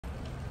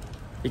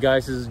Hey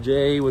guys, this is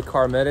Jay with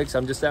Car Medics.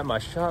 I'm just at my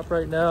shop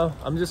right now.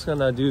 I'm just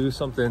gonna do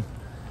something,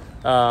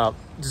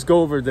 just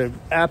go over the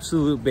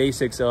absolute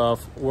basics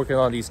of working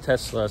on these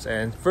Teslas.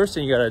 And first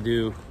thing you gotta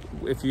do,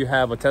 if you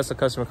have a Tesla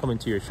customer coming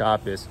to your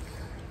shop, is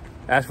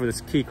ask for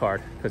this key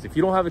card. Because if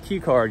you don't have a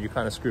key card, you're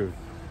kind of screwed.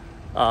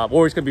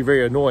 Or it's gonna be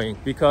very annoying,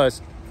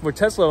 because for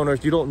Tesla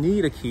owners, you don't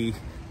need a key,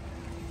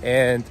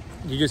 and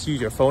you just use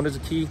your phone as a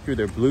key through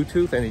their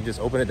Bluetooth, and you just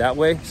open it that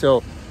way.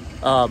 So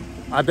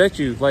I bet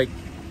you like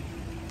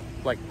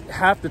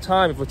half the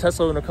time, if a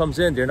Tesla owner comes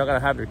in, they're not gonna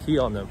have their key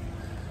on them.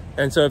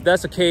 And so if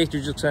that's the case,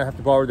 you're just gonna have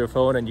to borrow their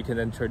phone, and you can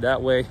enter it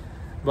that way.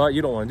 But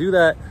you don't want to do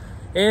that.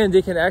 And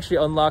they can actually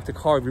unlock the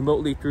car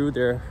remotely through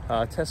their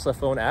Tesla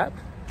phone app,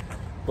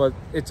 but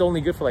it's only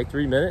good for like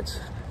 3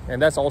 minutes,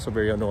 and that's also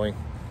very annoying.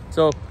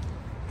 So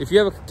if you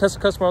have a Tesla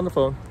customer on the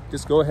phone,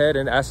 just go ahead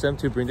and ask them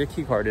to bring their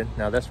key card in.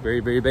 Now that's very,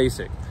 very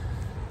basic.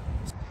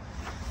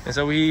 And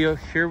so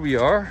here we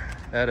are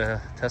at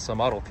a Tesla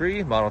Model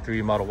 3. Model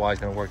 3, Model Y is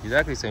going to work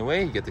exactly the same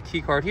way. You get the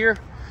key card here,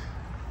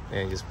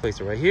 and you just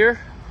place it right here,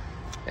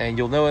 and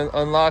you'll know it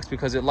unlocks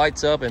because it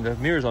lights up and the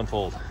mirrors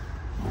unfold.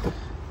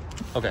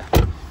 Okay.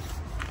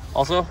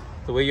 Also,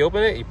 the way you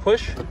open it, you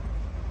push.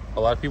 A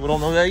lot of people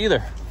don't know that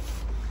either.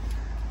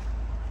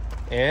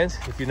 And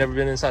if you've never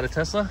been inside a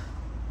Tesla,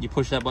 you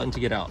push that button to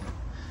get out.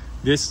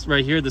 This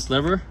right here, this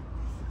lever,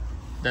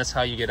 that's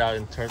how you get out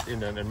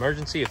in an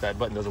emergency if that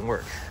button doesn't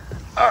work.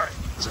 All right,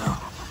 so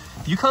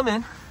you come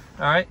in,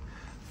 all right,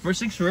 first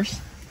things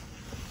first.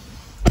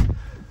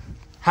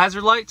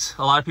 Hazard lights,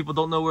 a lot of people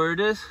don't know where it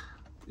is.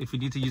 If you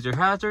need to use their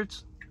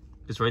hazards,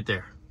 it's right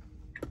there.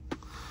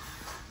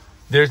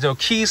 There's no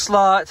key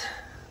slot,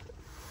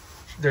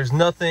 there's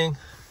nothing.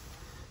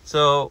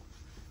 So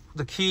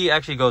the key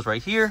actually goes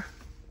right here,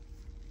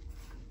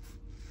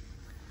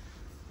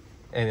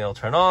 and it'll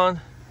turn on.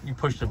 You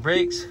push the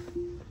brakes,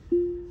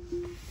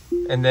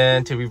 and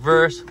then to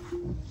reverse,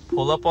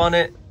 pull up on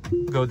it,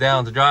 go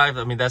down to drive.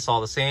 I mean, that's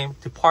all the same.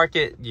 To park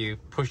it, you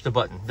push the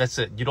button. That's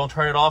it. You don't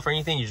turn it off or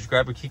anything. You just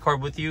grab your key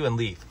card with you and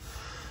leave.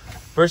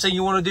 First thing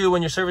you want to do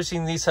when you're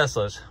servicing these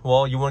Teslas,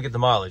 well, you want to get the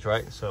mileage,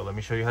 right? So let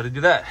me show you how to do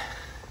that.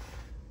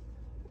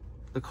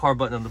 The car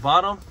button on the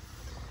bottom,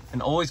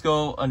 and always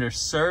go under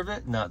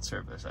software,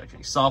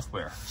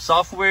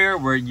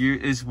 where you're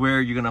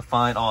going to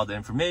find all the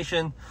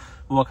information,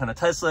 what kind of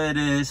Tesla it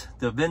is,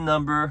 the VIN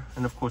number,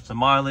 and of course the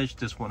mileage.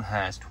 This one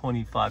has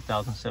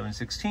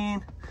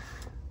 25,716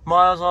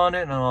 miles on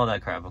it and all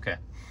that crap. Okay.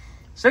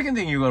 Second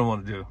thing you're going to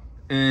want to do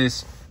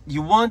is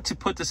you want to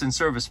put this in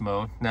service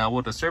mode. Now,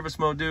 what does service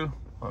mode do?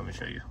 Well, let me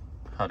show you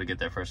how to get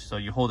there first. So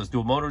you hold this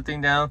dual motor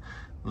thing down,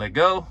 let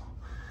go,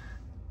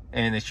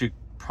 and it should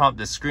prompt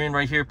the screen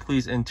right here.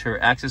 Please enter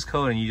access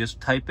code, and you just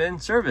type in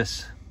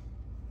service.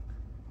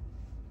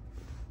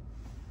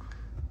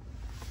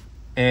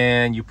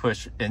 And you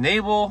push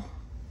enable,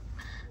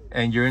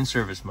 and you're in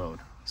service mode.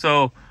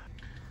 So, all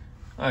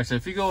right, so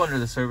if you go under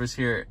the service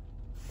here,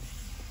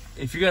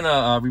 if you're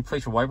gonna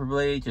replace your wiper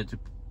blade,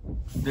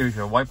 there's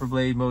your wiper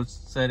blade mode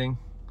setting.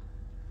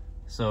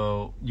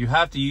 So you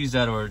have to use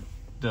that, or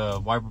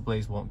the wiper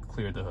blades won't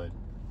clear the hood.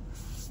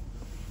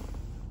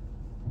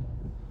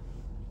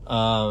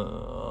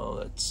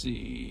 Let's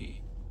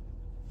see.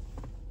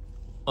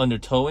 Under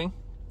towing,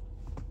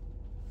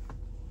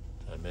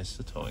 I missed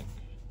the towing.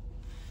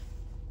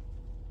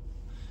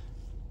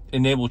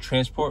 Enable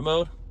transport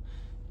mode,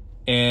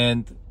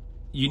 and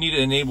you need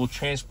to enable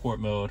transport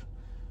mode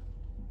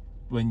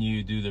when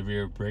you do the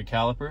rear brake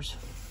calipers,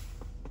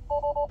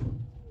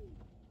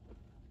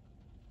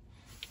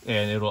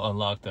 and it'll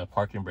unlock the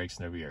parking brakes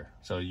in the rear,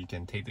 so you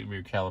can take the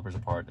rear calipers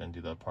apart and do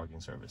the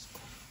parking service.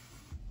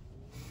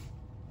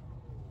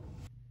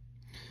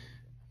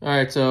 All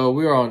right, so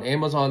we are on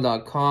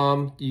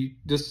Amazon.com. You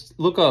just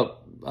look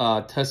up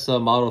Tesla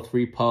Model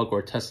 3 puck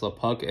or Tesla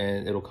puck,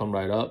 and it'll come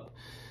right up.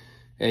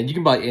 And you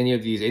can buy any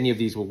of these. Any of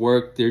these will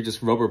work. They're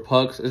just rubber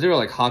pucks. They're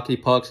like hockey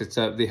pucks,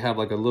 except they have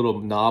like a little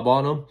knob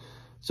on them.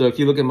 So if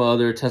you look at my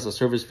other Tesla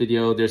service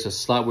video, there's a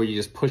slot where you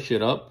just push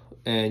it up,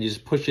 and you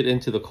just push it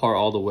into the car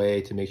all the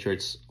way to make sure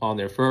it's on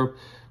there firm.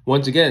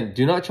 Once again,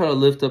 do not try to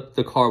lift up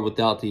the car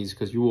without these,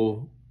 because you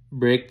will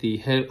break the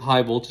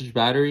high voltage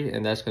battery,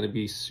 and that's going to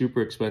be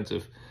super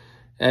expensive.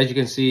 As you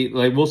can see,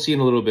 like we'll see in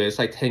a little bit, it's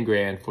like 10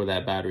 grand for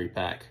that battery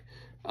pack.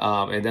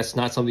 And that's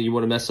not something you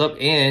want to mess up,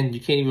 and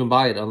you can't even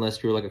buy it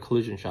unless you're like a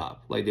collision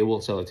shop. Like, they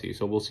won't sell it to you.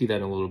 So we'll see that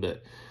in a little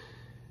bit.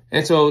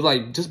 And so,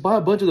 like, just buy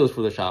a bunch of those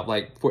for the shop.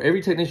 Like, for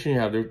every technician you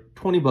have, they're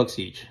 20 bucks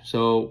each.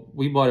 So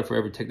we bought it for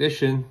every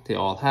technician. They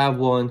all have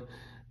one.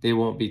 They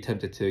won't be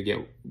tempted to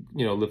get,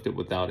 lifted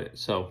without it.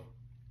 So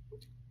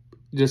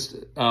just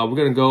we're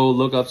gonna go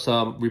look up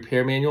some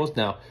repair manuals.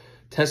 Now,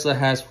 Tesla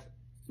has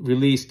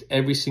released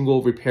every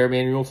single repair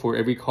manual for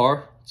every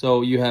car,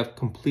 so you have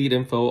complete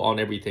info on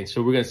everything.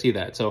 So we're gonna see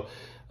that. So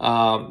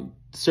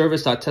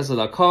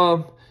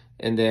service.tesla.com,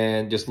 and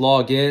then just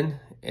log in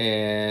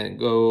and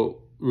go.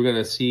 We're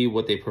gonna see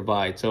what they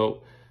provide.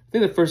 So I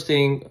think the first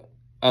thing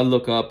I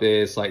look up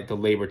is like the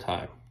labor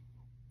time,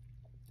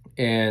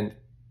 and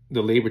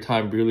the labor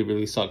time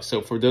really sucks.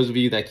 So for those of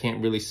you that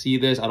can't really see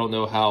this, I don't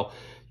know how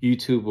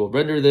YouTube will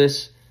render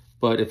this,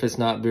 but if it's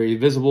not very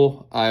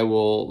visible, I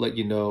will let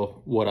you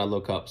know what I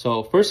look up.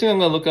 So first thing I'm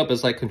gonna look up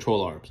is like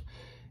control arms.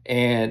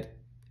 And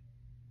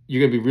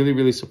you're gonna be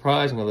really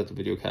surprised. I'm gonna let the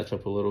video catch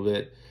up a little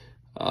bit.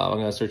 I'm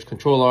gonna search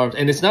control arms,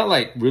 and it's not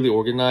like really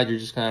organized. You're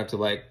just gonna have to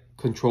like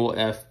Control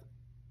F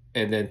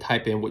and then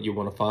type in what you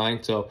want to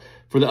find. So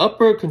for the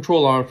upper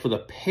control arm for the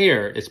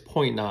pair, it's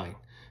 0.9,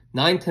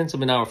 9/10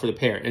 of an hour for the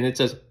pair, and it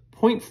says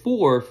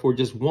 0.4 for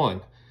just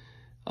one.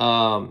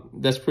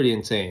 That's pretty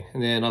insane.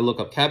 And then I look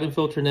up cabin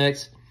filter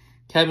next.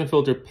 Cabin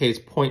filter pays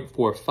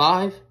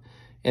 0.45,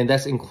 and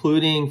that's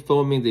including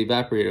foaming the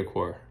evaporator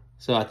core.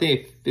 So I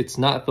think if it's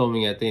not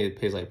foaming, I think it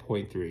pays like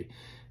 0.3.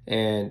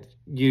 And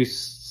you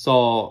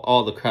saw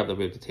all the crap that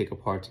we have to take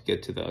apart to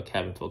get to the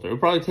cabin filter. It'll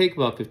probably take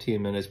about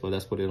 15 minutes, but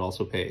that's what it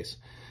also pays.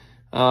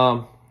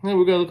 And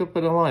we're gonna look up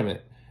at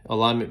alignment.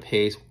 Alignment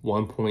pays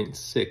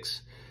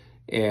 1.6.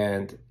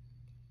 And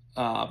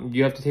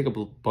you have to take a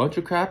bunch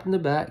of crap in the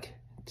back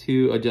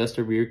to adjust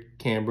the rear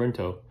camber and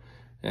toe.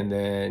 And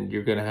then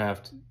you're gonna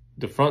have to,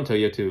 the front toe,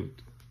 you have to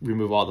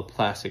remove all the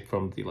plastic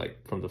from the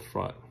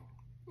front.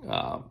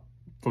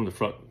 From the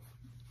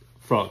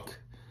frunk,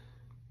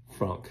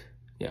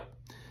 yeah.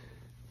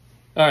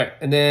 All right,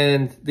 and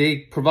then they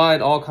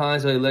provide all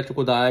kinds of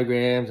electrical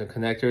diagrams and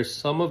connectors.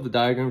 Some of the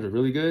diagrams are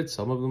really good,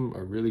 some of them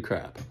are really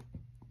crap,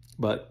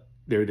 but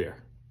they're there.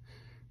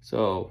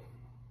 So,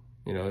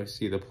 you know, you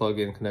see the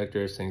plug-in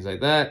connectors, things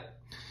like that.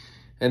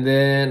 And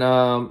then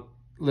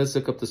let's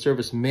look up the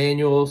service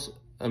manuals.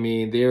 I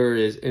mean, there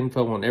is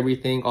info on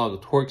everything. All the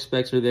torque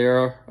specs are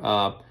there.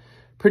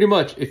 Pretty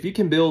much, if you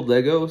can build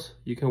Legos,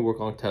 you can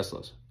work on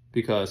Teslas,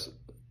 because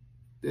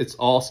it's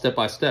all step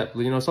by step.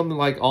 You know, something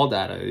like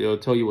AllData, it'll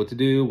tell you what to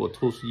do, what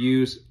tools to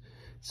use.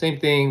 Same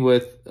thing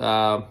with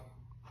Tesla.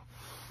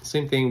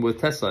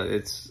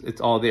 It's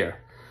all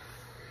there.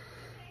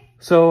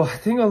 So I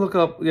think I'll look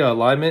up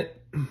alignment.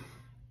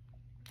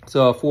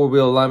 So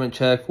 4-wheel alignment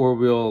check,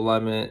 4-wheel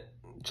alignment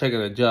check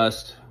and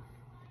adjust.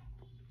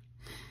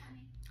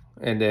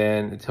 And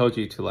then it tells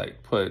you to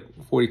like put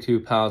 42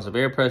 pounds of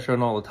air pressure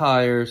on all the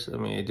tires. I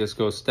mean, it just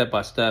goes step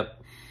by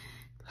step.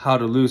 How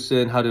to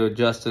loosen, how to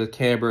adjust the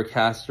camber,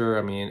 caster.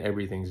 I mean,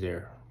 everything's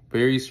there.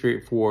 Very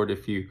straightforward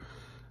if you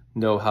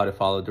know how to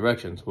follow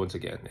directions. Once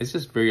again, it's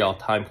just very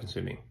time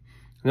consuming.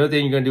 Another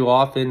thing you're gonna do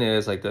often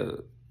is like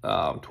the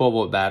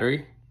 12-volt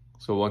battery.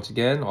 So once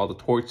again, all the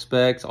torque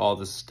specs, all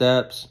the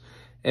steps,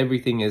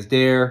 everything is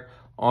there.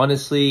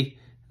 Honestly,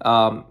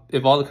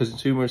 if all the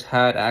consumers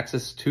had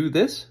access to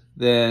this,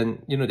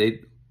 then, you know,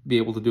 they'd be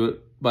able to do it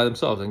by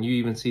themselves. And you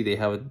even see they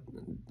have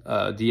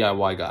a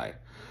DIY guide.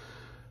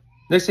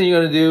 Next thing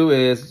you're gonna do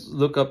is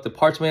look up the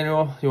parts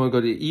manual. You wanna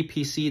go to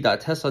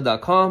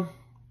epc.tesla.com,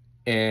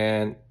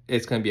 and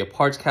it's gonna be a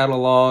parts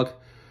catalog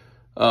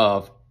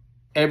of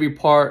every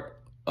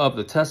part of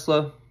the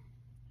Tesla.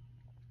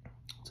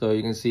 So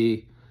you can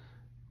see,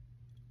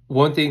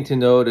 one thing to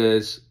note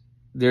is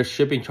there's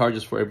shipping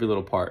charges for every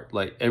little part.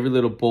 Like every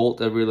little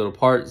bolt, every little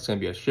part, it's gonna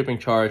be a shipping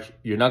charge.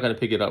 You're not gonna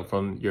pick it up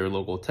from your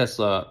local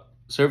Tesla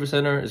service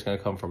center. It's gonna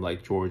come from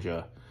like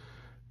Georgia,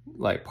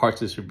 like parts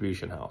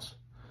distribution house.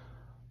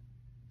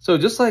 So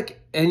just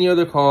like any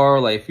other car,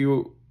 like if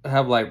you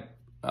have like,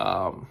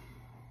 I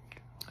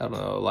don't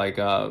know, like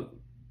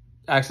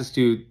access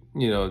to,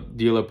 you know,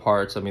 dealer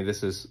parts, I mean,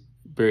 this is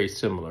very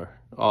similar.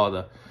 All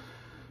the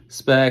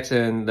specs,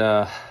 and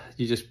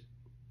you just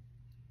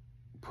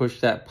push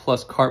that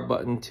plus cart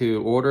button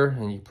to order,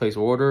 and you place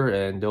order,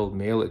 and they'll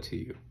mail it to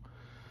you.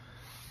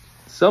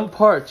 Some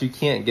parts you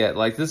can't get,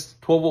 like this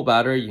 12-volt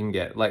battery you can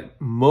get.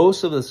 Like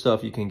most of the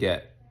stuff you can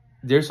get.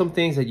 There's some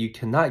things that you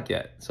cannot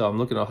get. So I'm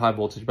looking at a high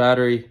voltage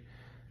battery.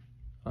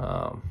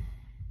 High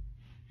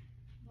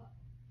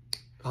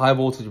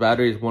voltage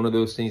battery is one of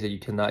those things that you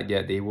cannot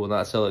get. They will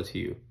not sell it to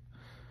you.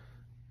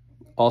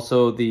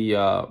 Also,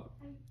 the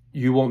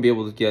you won't be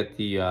able to get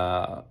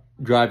the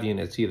drive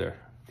units either.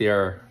 They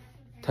are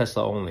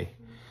Tesla only.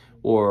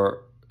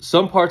 Or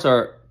some parts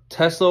are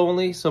Tesla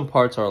only, some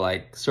parts are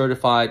like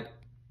certified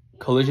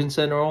collision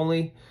center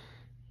only,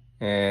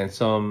 and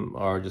some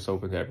are just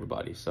open to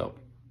everybody. So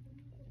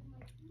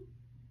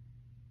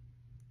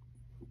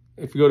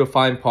if you go to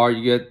find part,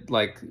 you get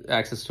like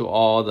access to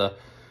all the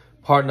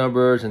part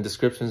numbers and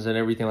descriptions and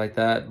everything like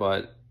that,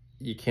 but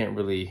you can't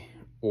really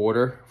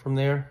order from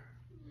there.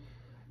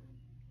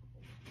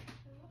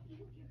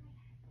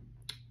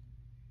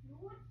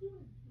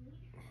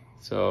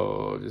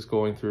 So just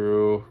going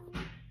through.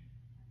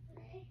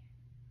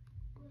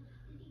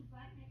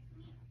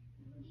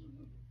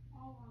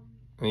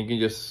 And you can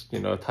just, you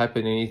know, type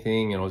in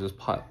anything and it'll just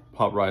pop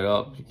right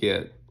up. You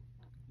get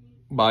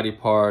body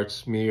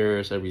parts,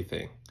 mirrors,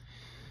 everything.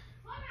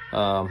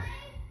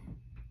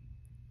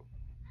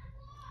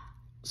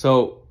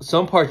 So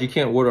some parts you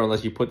can't order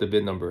unless you put the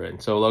VIN number in.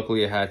 So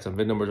luckily I had some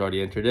VIN numbers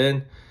already entered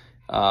in.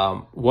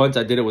 Once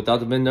I did it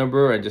without the VIN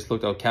number and just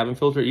looked at cabin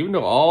filter, even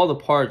though all the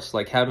parts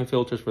like cabin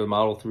filters for the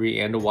Model 3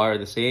 and the Y are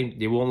the same,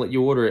 they won't let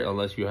you order it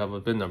unless you have a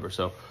VIN number.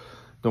 So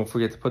don't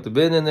forget to put the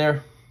VIN in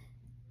there.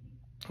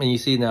 And you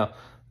see now,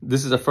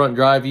 this is a front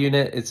drive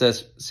unit. It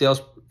says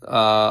sales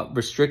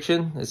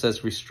restriction. It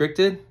says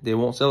restricted. They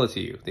won't sell it to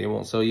you. They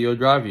won't sell you a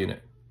drive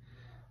unit.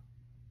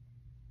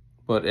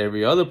 But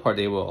every other part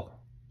they will.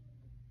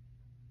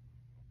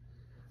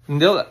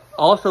 And they'll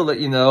also let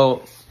you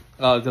know,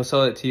 they'll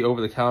sell it to you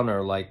over the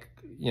counter, like,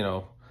 you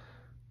know,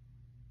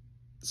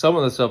 some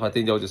of the stuff I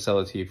think they'll just sell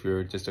it to you if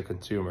you're just a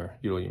consumer.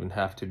 You don't even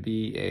have to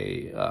be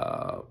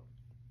a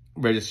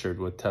registered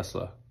with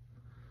Tesla.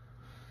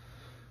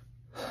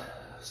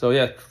 So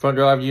yeah, front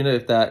drive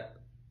unit, if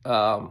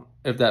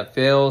that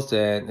fails,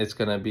 then it's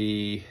gonna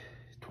be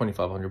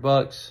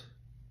 $2,500.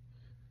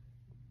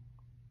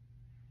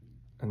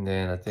 And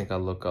then I think I'll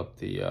look up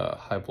the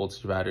high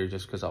voltage battery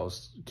just because I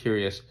was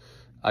curious.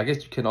 I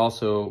guess you can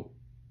also,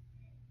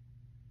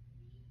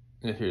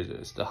 here it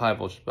is, the high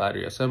voltage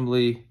battery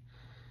assembly.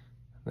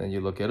 Then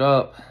you look it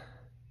up.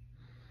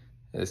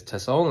 It's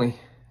Tesla only,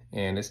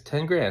 and it's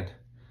 10 grand,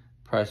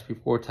 price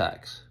before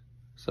tax.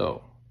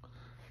 So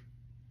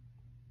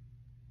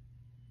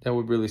that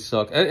would really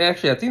suck.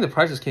 Actually, I think the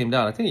prices came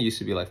down. I think it used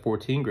to be like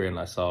 14 grand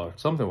I saw, or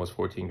something was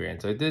 14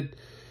 grand. So I think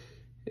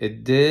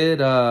it did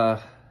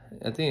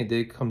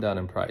come down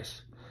in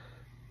price.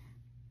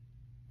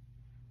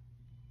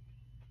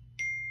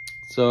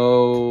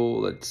 So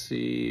let's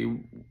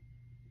see.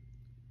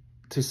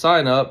 To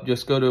sign up,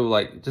 just go to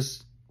like,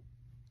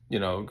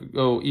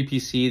 go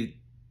EPC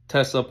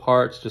Tesla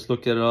parts, just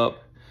look it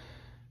up.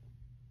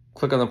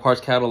 Click on the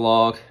parts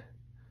catalog.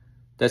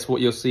 That's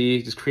what you'll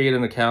see. Just create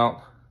an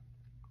account.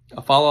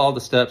 Follow all the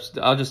steps.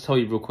 I'll just tell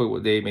you real quick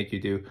what they make you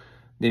do.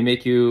 They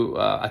make you,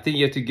 I think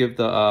you have to give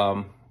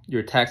the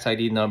your tax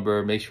ID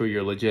number, make sure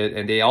you're legit,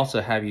 and they also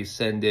have you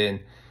send in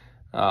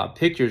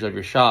pictures of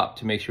your shop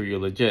to make sure you're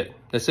legit.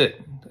 That's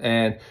it.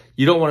 And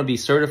you don't want to be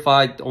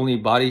certified. Only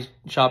body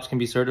shops can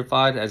be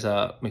certified. As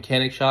a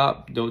mechanic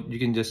shop, you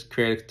can just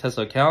create a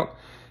Tesla account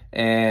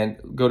and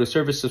go to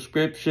service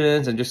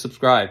subscriptions and just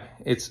subscribe.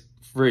 It's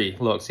free.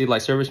 Look, see,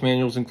 like service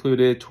manuals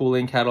included,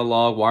 tooling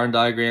catalog, wiring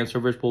diagrams,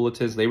 service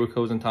bulletins, labor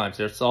codes, and times.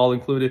 It's all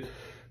included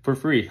for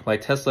free.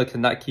 Like Tesla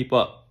cannot keep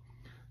up.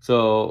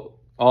 So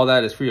all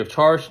that is free of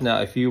charge.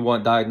 Now, if you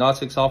want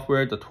diagnostic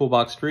software, the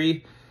Toolbox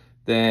 3,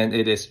 then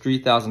it is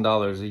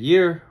 $3,000 a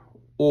year,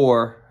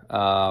 or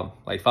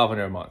like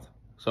 $500 a month.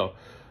 So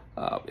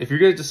if you're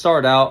going to just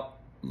start out,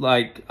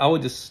 like I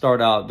would just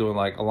start out doing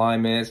like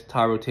alignments,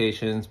 tire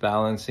rotations,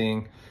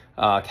 balancing,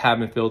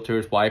 cabin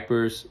filters,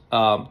 wipers,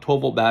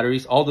 12-volt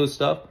batteries, all those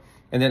stuff.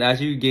 And then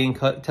as you gain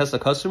Tesla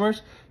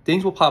customers,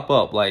 things will pop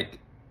up, like,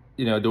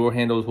 you know, door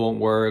handles won't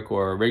work,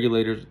 or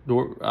regulators,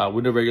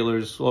 window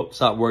regulators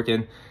stop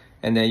working.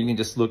 And then you can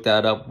just look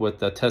that up with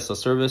the Tesla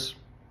service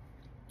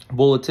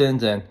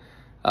bulletins and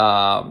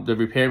the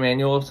repair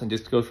manuals, and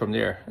just go from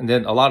there. And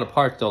then a lot of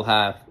parts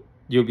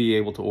you'll be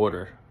able to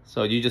order.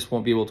 So you just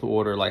won't be able to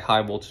order like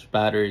high voltage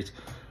batteries,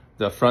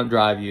 the front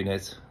drive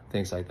units,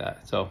 things like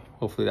that. So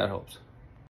hopefully that helps.